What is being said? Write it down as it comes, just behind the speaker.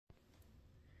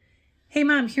Hey,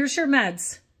 Mom, here's your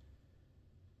meds.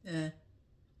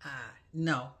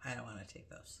 No, I don't want to take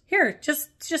those. Here,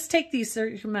 just take these. They're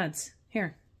your meds.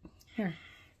 Here. You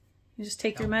just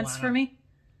take your meds for me?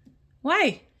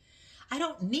 Why? I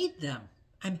don't need them.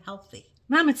 I'm healthy.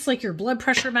 Mom, it's like your blood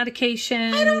pressure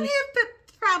medication. I don't have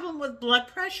a problem with blood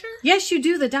pressure. Yes, you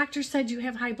do. The doctor said you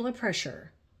have high blood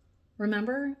pressure.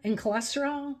 Remember? And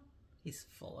cholesterol. He's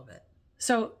full of it.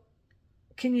 So,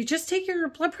 can you just take your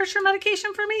blood pressure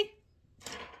medication for me?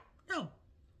 No.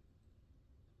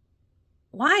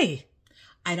 Why?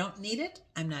 I don't need it.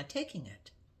 I'm not taking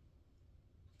it.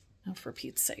 Oh, for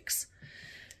Pete's sakes.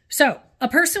 So, a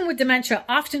person with dementia,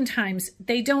 oftentimes,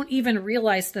 they don't even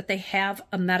realize that they have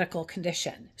a medical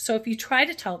condition. So if you try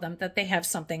to tell them that they have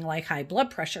something like high blood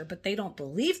pressure, but they don't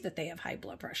believe that they have high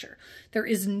blood pressure, there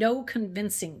is no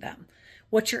convincing them.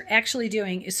 What you're actually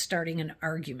doing is starting an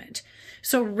argument.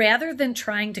 So rather than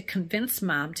trying to convince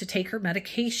Mom to take her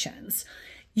medications,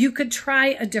 you could try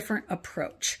a different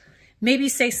approach. Maybe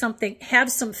say something,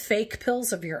 have some fake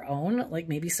pills of your own, like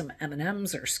maybe some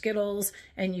M&Ms or Skittles,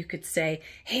 and you could say,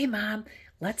 hey, Mom,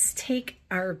 let's take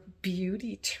our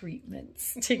beauty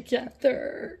treatments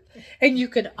together. And you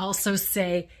could also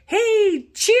say, hey,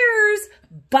 cheers,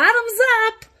 bottoms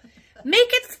up. Make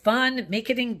it fun,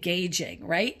 make it engaging,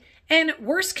 right? And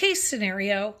worst case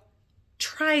scenario,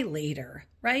 try later,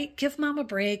 right? Give Mom a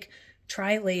break,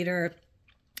 try later.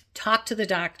 Talk to the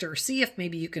doctor, see if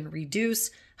maybe you can reduce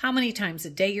how many times a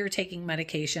day you're taking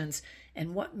medications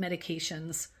and what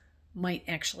medications might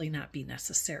actually not be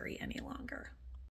necessary any longer.